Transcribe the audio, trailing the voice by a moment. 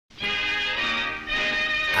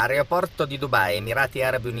Aeroporto di Dubai, Emirati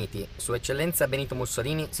Arabi Uniti. Sua Eccellenza Benito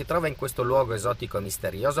Mussolini si trova in questo luogo esotico e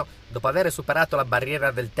misterioso dopo aver superato la barriera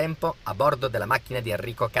del tempo a bordo della macchina di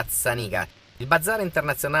Enrico Cazzaniga. Il bazar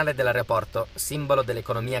internazionale dell'aeroporto, simbolo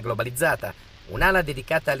dell'economia globalizzata, un'ala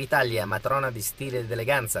dedicata all'Italia, matrona di stile ed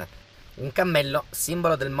eleganza, un cammello,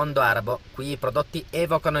 simbolo del mondo arabo, qui i prodotti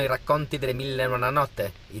evocano i racconti delle mille e una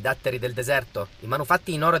notte, i datteri del deserto, i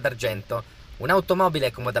manufatti in oro ed argento,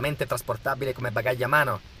 un'automobile comodamente trasportabile come bagaglio a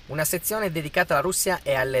mano, una sezione dedicata alla Russia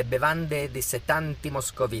e alle bevande dissetanti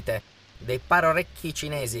moscovite, dei paraorecchi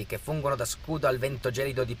cinesi che fungono da scudo al vento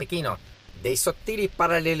gelido di Pechino, dei sottili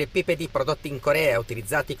parallelepipedi prodotti in Corea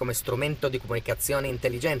utilizzati come strumento di comunicazione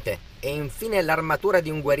intelligente e infine l'armatura di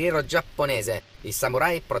un guerriero giapponese, il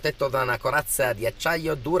samurai protetto da una corazza di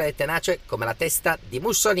acciaio dura e tenace come la testa di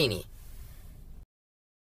Mussolini.